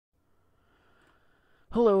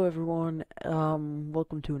Hello everyone,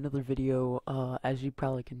 welcome to another video. As you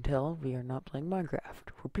probably can tell, we are not playing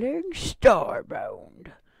Minecraft. We're playing StarBound.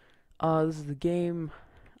 This is the game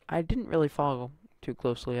I didn't really follow too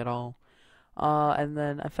closely at all. And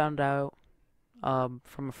then I found out,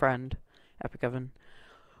 from a friend, Epic Evan.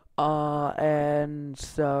 And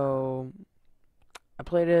so I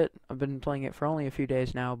played it. I've been playing it for only a few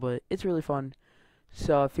days now, but it's really fun.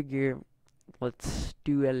 So I figure let's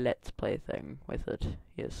do a let's play thing with it.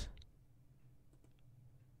 Yes.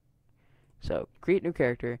 So, create new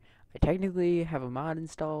character. I technically have a mod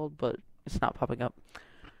installed, but it's not popping up.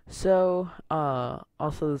 So,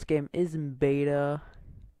 also this game is in beta.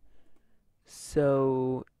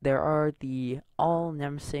 So, there are the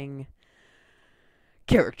all-nemsing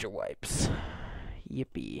character wipes.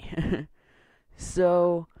 Yippee.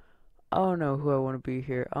 So, I don't know who I want to be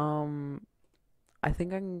here. I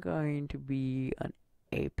think I'm going to be an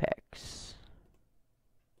Apex.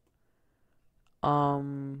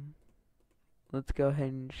 Let's go ahead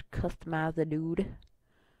and just customize the dude.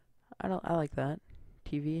 I like that.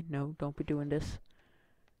 TV, no, don't be doing this.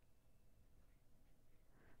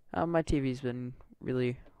 My TV's been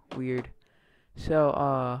really weird.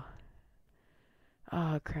 So,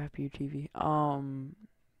 crap, you TV.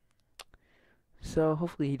 So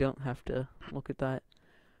hopefully you don't have to look at that.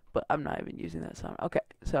 But I'm not even using that sound. Okay,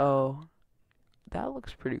 so that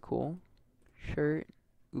looks pretty cool. Shirt.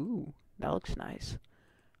 Ooh, that looks nice.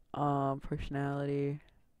 Personality.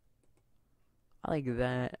 I like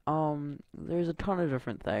that. There's a ton of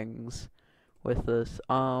different things with this.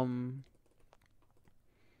 Yeah.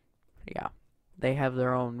 They have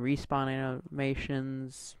their own respawn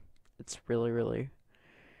animations. It's really, really,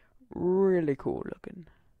 really cool looking.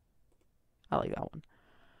 I like that one.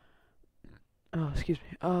 Oh, excuse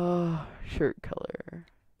me. Shirt color.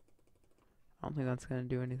 I don't think that's gonna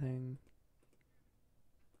do anything.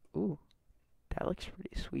 Ooh, that looks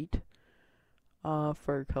pretty sweet.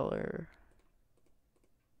 Fur color.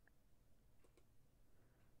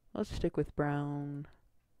 Let's stick with brown.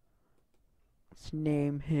 Let's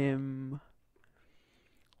name him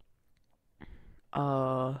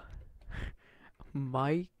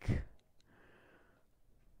Mike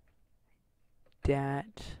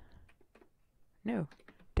Dat no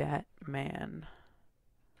Dat Man.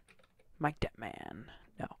 Mike Dat Man.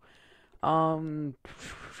 No.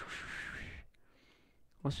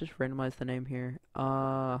 Let's just randomize the name here.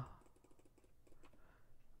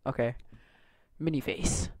 Okay.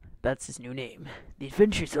 Miniface. That's his new name. The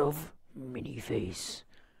Adventures of Miniface.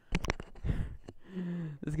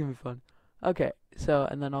 This is gonna be fun. Okay, so,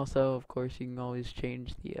 and then also, of course, you can always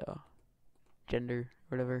change the, gender,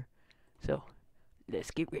 or whatever. So, let's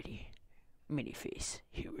get ready. Miniface,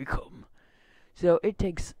 here we come. So, I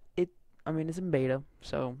mean, it's in beta,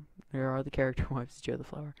 so, there are the character wipes, Joe the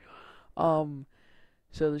Flower. So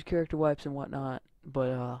there's character wipes and whatnot,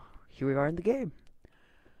 but, here we are in the game.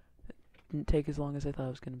 Didn't take as long as I thought it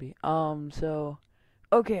was gonna be. So,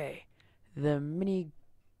 okay. The mini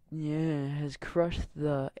has crushed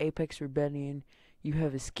the Apex Rebellion. You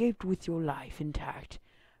have escaped with your life intact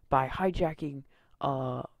by hijacking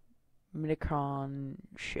a Minicron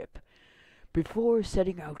ship. Before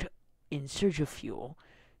setting out in search of fuel,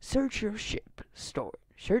 search your ship's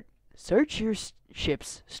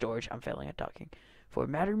storage. I'm failing at talking. For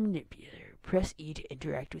matter manipulator, press E to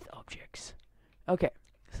interact with objects. Okay,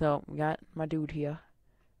 so we got my dude here.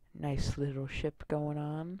 Nice little ship going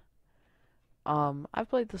on. I've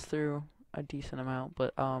played this through a decent amount,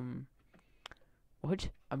 but, what?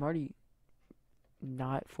 I'm already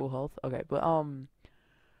not full health? Okay, but,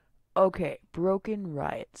 okay, broken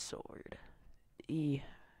riot sword.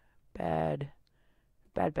 Bad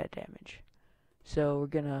damage. So we're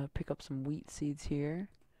gonna pick up some wheat seeds here.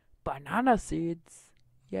 Banana seeds!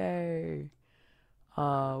 Yay!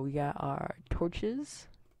 We got our torches.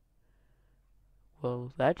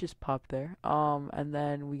 Well, that just popped there. And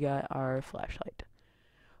then we got our flashlight.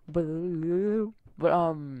 But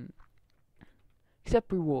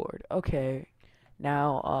accept reward. Okay.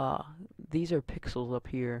 Now, these are pixels up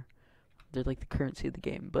here. They're like the currency of the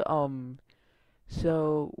game. But,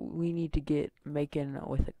 so we need to get making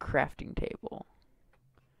with a crafting table.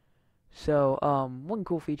 So, one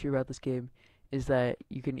cool feature about this game is that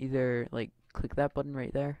you can either, like, click that button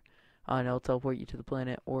right there, and it'll teleport you to the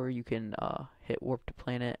planet, or you can hit warp to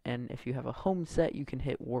planet, and if you have a home set, you can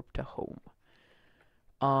hit warp to home.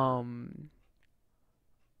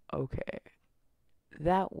 Okay,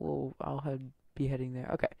 I'll be heading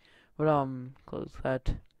there. Okay, but close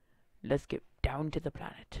that. Let's get down to the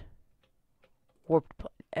planet. Warp to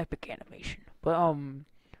planet, epic animation. But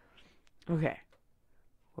okay,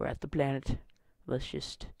 we're at the planet. Let's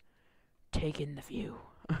just take in the view.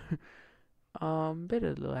 Bit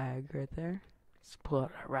of lag right there. Let's pull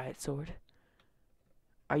out our riot sword.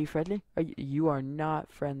 Are you friendly? You are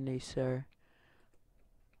not friendly, sir.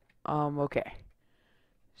 Okay.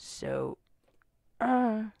 So,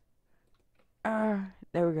 there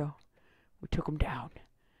we go. We took him down.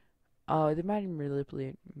 The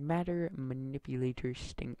matter manipulator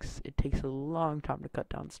stinks. It takes a long time to cut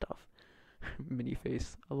down stuff. Mini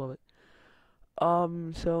face. I love it.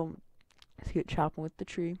 So let's get chopping with the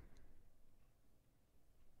tree.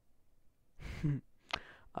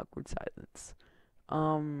 Awkward silence.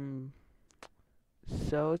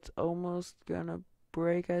 So it's almost gonna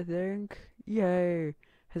break, I think. Yay!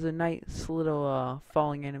 Has a nice little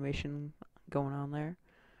falling animation going on there.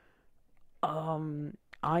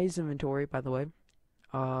 Eyes inventory, by the way.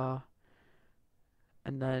 And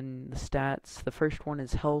then the stats. The first one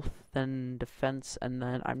is health, then defense, and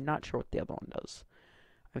then I'm not sure what the other one does.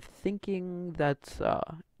 I'm thinking that's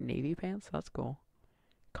navy pants. That's cool.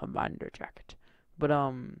 Commander jacket. But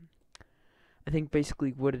I think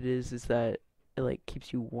basically what it is that it like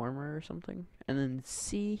keeps you warmer or something. And then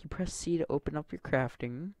C, you press C to open up your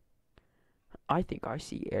crafting. I think I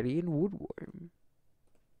see alien woodworm.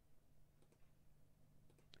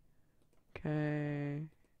 Okay.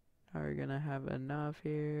 Are we gonna have enough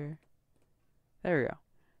here? There we go.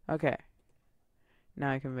 Okay.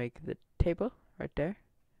 Now I can make the table right there.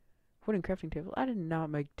 Wooden crafting table. I did not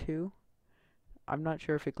make two. I'm not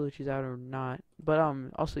sure if it glitches out or not. But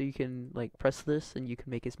also you can like press this and you can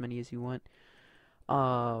make as many as you want.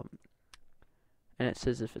 And it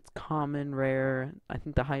says if it's common, rare. I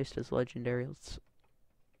think the highest is legendary.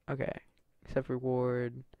 Okay. Accept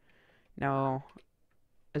reward. Now,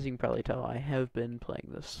 as you can probably tell, I have been playing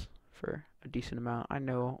this for a decent amount. I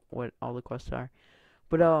know what all the quests are.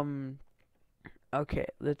 But okay,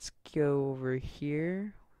 let's go over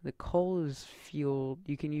here. The coal is fueled.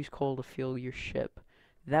 You can use coal to fuel your ship.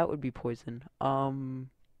 That would be poison.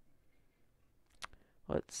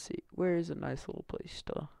 Let's see. Where is a nice little place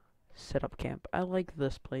to set up camp? I like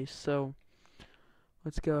this place, so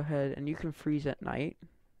let's go ahead. And you can freeze at night.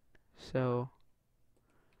 So,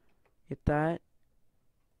 get that.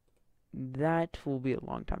 That will be a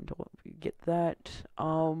long time to get that.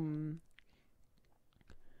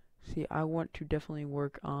 See, I want to definitely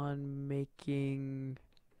work on making...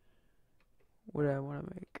 What do I want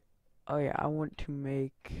to make? Oh yeah, I want to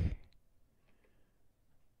make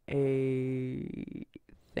a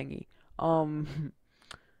thingy.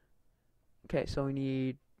 Okay, so we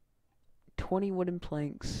need 20 wooden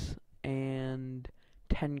planks and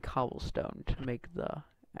 10 cobblestone to make the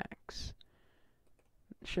axe.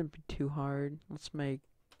 It shouldn't be too hard. Let's make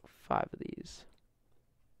 5 of these.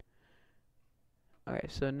 Okay,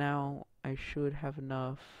 so now I should have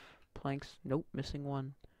enough planks. Nope, missing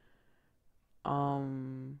one.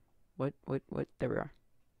 What? There we are.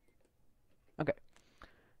 Okay.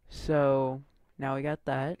 So, now we got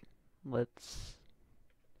that. Let's...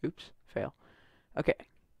 Oops, fail. Okay.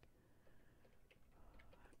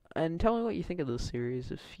 And tell me what you think of this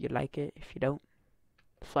series, if you like it, if you don't.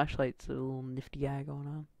 The flashlight's a little nifty guy going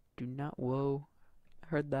on. Do not... Whoa. I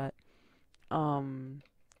heard that.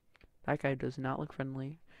 That guy does not look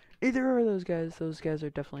friendly. Either are those guys. Those guys are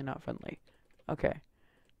definitely not friendly. Okay.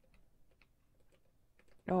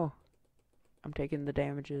 No. I'm taking the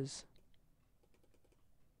damages.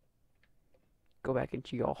 Go back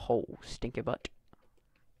into your hole, stinky butt.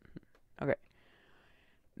 Okay.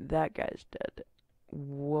 That guy's dead.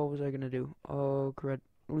 What was I gonna do? Oh, crud.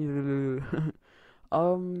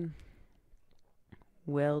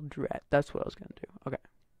 Well, drat. That's what I was gonna do. Okay.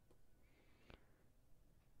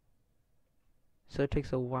 So it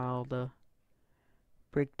takes a while to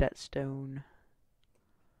break that stone.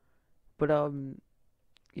 But,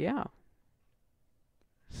 yeah.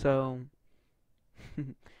 So,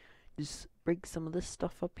 just break some of this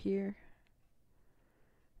stuff up here.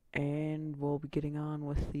 And we'll be getting on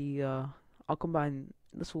with the, I'll combine,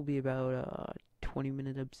 this will be about a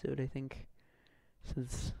 20-minute episode, I think.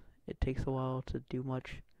 Since it takes a while to do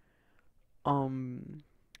much. So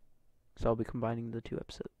I'll be combining the 2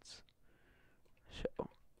 episodes. So,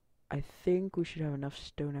 I think we should have enough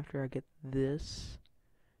stone after I get this.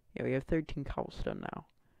 Yeah, we have 13 cobblestone now.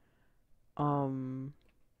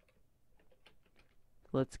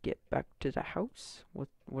 Let's get back to the house. What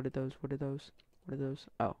are those? What are those? What are those?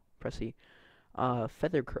 Oh, press E.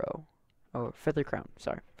 Feather crow. Oh, feather crown.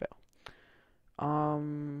 Sorry, fail.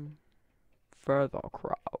 Feather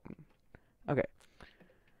crown. Okay.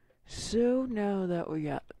 So now that we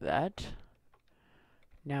got that,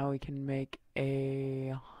 now we can make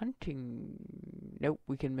a hunting... Nope,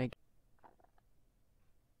 we can make...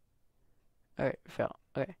 Alright, fell.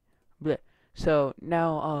 Okay. Bleh. So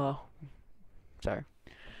now, sorry.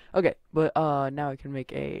 Okay, but now I can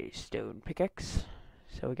make a stone pickaxe.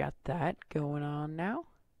 So we got that going on now.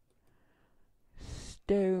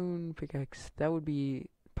 Stone pickaxe. That would be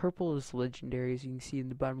purple is legendary, as you can see in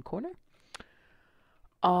the bottom corner.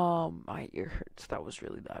 My ear hurts. That was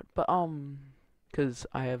really loud. But because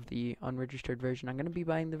I have the unregistered version, I'm gonna be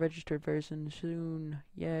buying the registered version soon.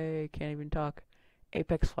 Yay! Can't even talk.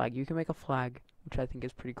 Apex flag. You can make a flag, which I think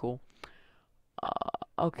is pretty cool.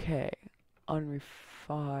 Okay.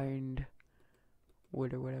 Unrefined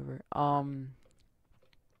wood or whatever.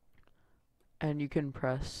 And you can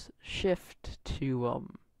press shift to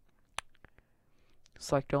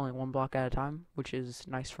select only one block at a time, which is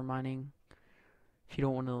nice for mining if you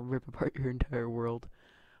don't want to rip apart your entire world.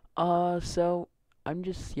 So I'm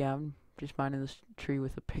just mining this tree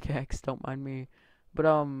with a pickaxe. Don't mind me. But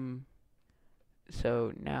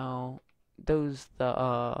so now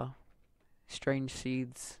the strange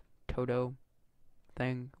seeds, Toto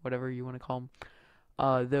thing, whatever you want to call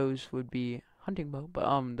them. Those would be hunting bow,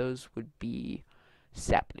 but those would be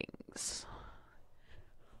saplings.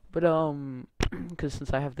 But because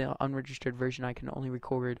since I have the unregistered version, I can only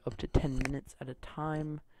record up to 10 minutes at a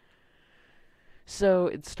time. So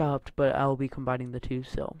it stopped, but I'll be combining the two,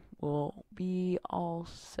 so we'll be all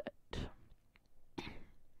set.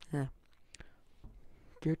 Yeah.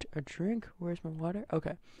 Get a drink. Where's my water?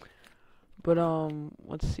 Okay. But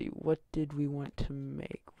let's see. What did we want to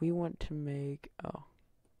make? We want to make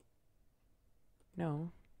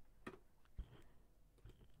no.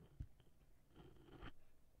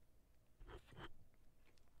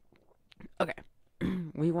 Okay.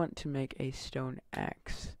 We want to make a stone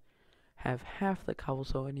axe. Have half the cobble,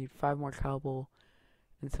 so I need 5 more cobble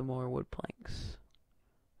and some more wood planks.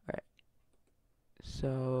 Alright.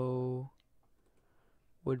 So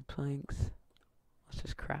wood planks. Let's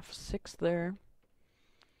just craft 6 there.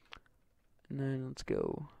 And then let's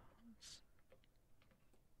go.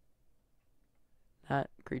 That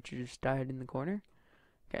creature just died in the corner.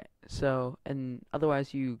 Okay, so, and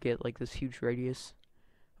otherwise you get like this huge radius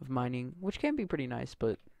of mining, which can be pretty nice,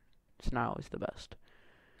 but it's not always the best.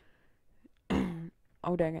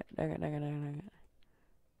 Oh, dang it, dang it, dang it, dang it.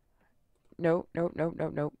 No, no, no, no,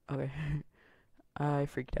 no. Okay. I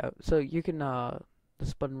freaked out. So you can,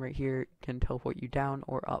 this button right here can teleport you down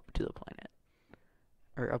or up to the planet.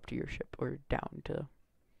 Or up to your ship, or down to,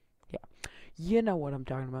 yeah. You know what I'm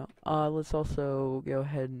talking about. Let's also go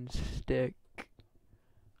ahead and stick,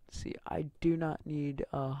 let's see, I do not need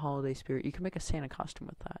a holiday spirit. You can make a Santa costume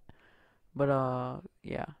with that. But,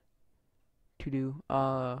 yeah. To do,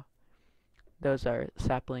 those are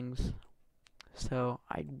saplings. So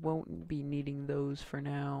I won't be needing those for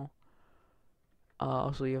now.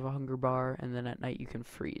 Also, you have a hunger bar, and then at night you can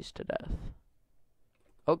freeze to death.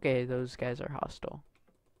 Okay, those guys are hostile.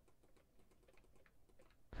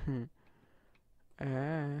 And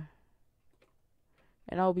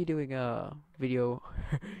I'll be doing a video.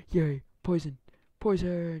 Yay, poison!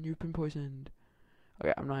 Poison! You've been poisoned!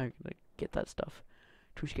 Okay, I'm not gonna get that stuff.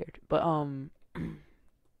 Too scared. But,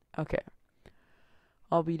 okay.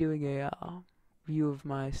 I'll be doing a view of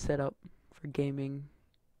my setup for gaming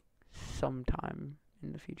sometime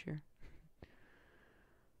in the future.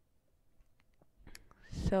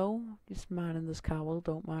 So, just mining this cobble,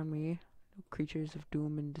 don't mind me. No creatures of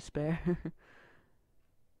doom and despair.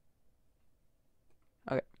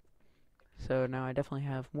 Okay. So now I definitely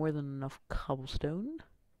have more than enough cobblestone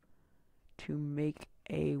to make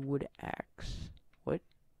a wood axe. What?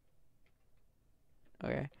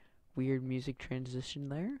 Okay. Weird music transition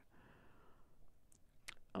there.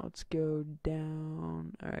 Let's go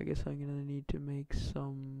down. Alright, I guess I'm gonna need to make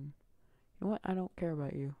some. You know what? I don't care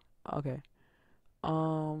about you. Okay.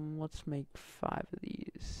 Let's make 5 of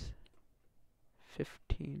these.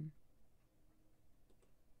 15.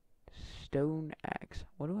 Stone axe.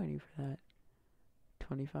 What do I need for that?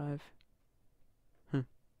 25.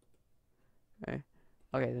 Okay.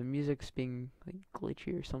 Okay, the music's being like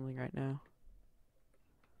glitchy or something right now.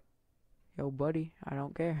 Yo, buddy, I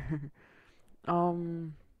don't care.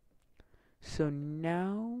 So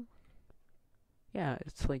now, yeah,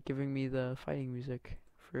 it's like giving me the fighting music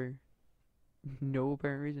for no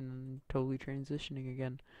apparent reason. I'm totally transitioning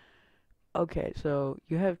again. Okay, so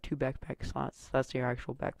you have 2 backpack slots. That's your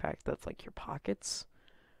actual backpack. That's like your pockets.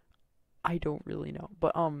 I don't really know,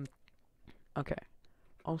 but okay.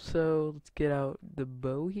 Also, let's get out the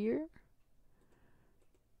bow here.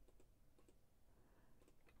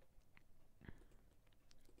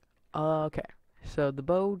 Okay, so the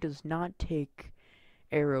bow does not take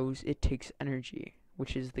arrows, it takes energy,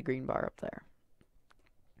 which is the green bar up there.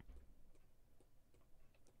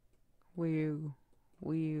 Wee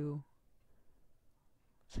wee.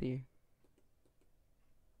 See,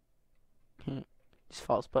 it's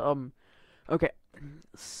false. But okay.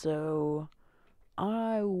 So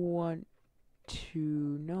I want to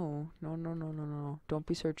no. Don't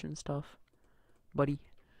be searching stuff, buddy.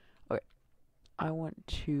 Okay. I want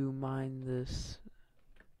to mine this.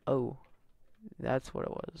 Oh, that's what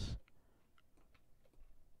it was.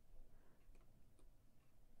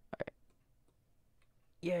 Alright.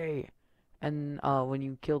 Yay! And when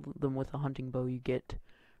you kill them with a hunting bow, you get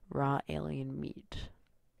raw alien meat.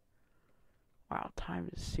 Wow, time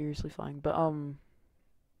is seriously flying. But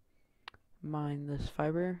mine this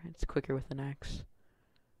fiber. It's quicker with an axe.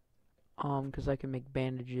 Because I can make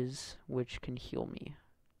bandages, which can heal me.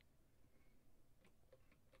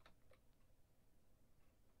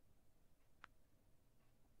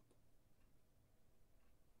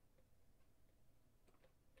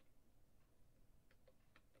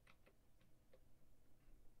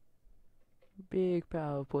 Big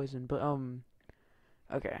pile of poison, but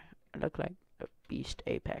okay. I look like a beast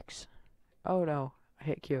apex. Oh no, I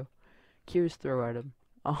hit Q. Q's throw item.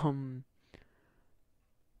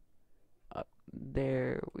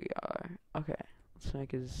 There we are. Okay, let's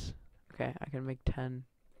make his. Okay, I can make 10.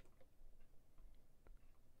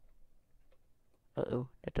 Uh-oh,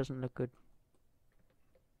 that doesn't look good.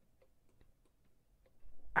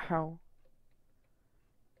 Ow.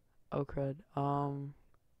 Oh crud.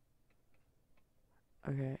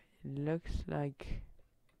 Okay, it looks like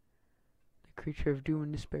the creature of doom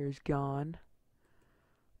and despair is gone.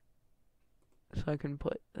 So I can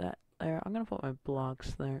put that there. I'm gonna put my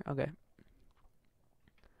blocks there. Okay.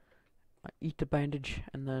 I eat the bandage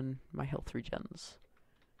and then my health regens.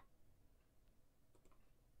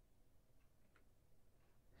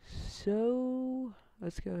 So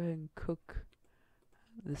let's go ahead and cook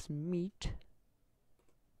this meat.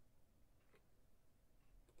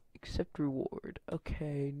 Accept reward.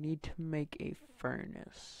 Okay, need to make a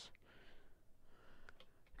furnace.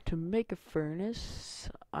 To make a furnace,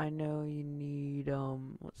 I know you need,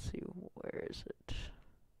 let's see, where is it?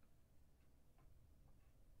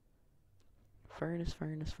 Furnace.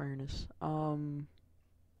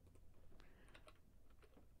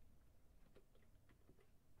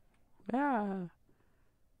 Yeah.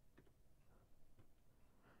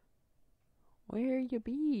 Where you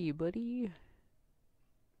be, buddy?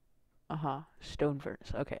 Stone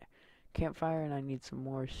furnace. Okay. Campfire, and I need some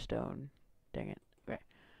more stone. Dang it. Okay.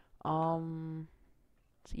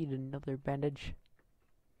 Let's eat another bandage.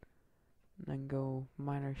 And then go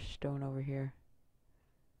mine our stone over here.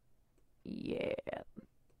 Yeah,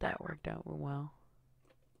 that worked out well.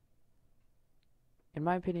 In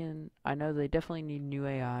my opinion, I know they definitely need new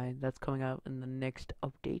AI. That's coming out in the next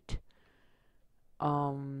update.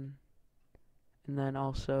 And then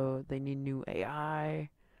also they need new AI.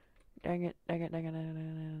 Dang it.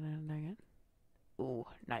 Ooh,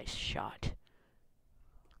 nice shot.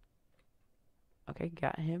 Okay,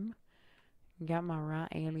 got him. Got my raw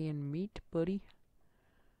alien meat, buddy.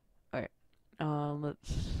 Alright,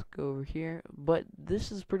 let's go over here. But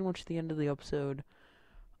this is pretty much the end of the episode.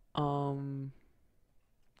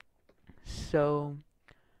 So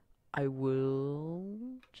I will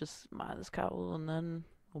just mine this cowl and then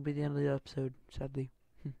will be the end of the episode, sadly.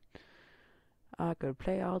 I could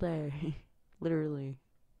play all day. Literally.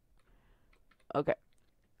 Okay.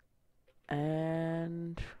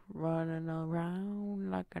 And running around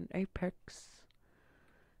like an apex.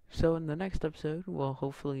 So in the next episode, we'll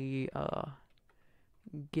hopefully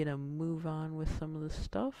get a move on with some of the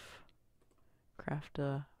stuff. Craft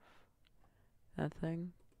that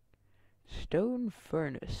thing. Stone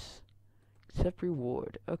furnace. Accept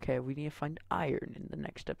reward. Okay, we need to find iron in the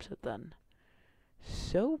next episode then.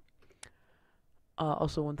 So,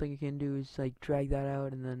 also one thing you can do is like drag that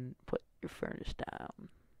out and then put your furnace down.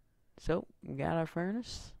 So, we got our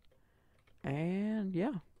furnace. And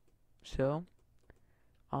yeah. So,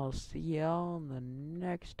 I'll see y'all in the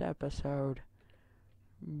next episode.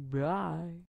 Bye.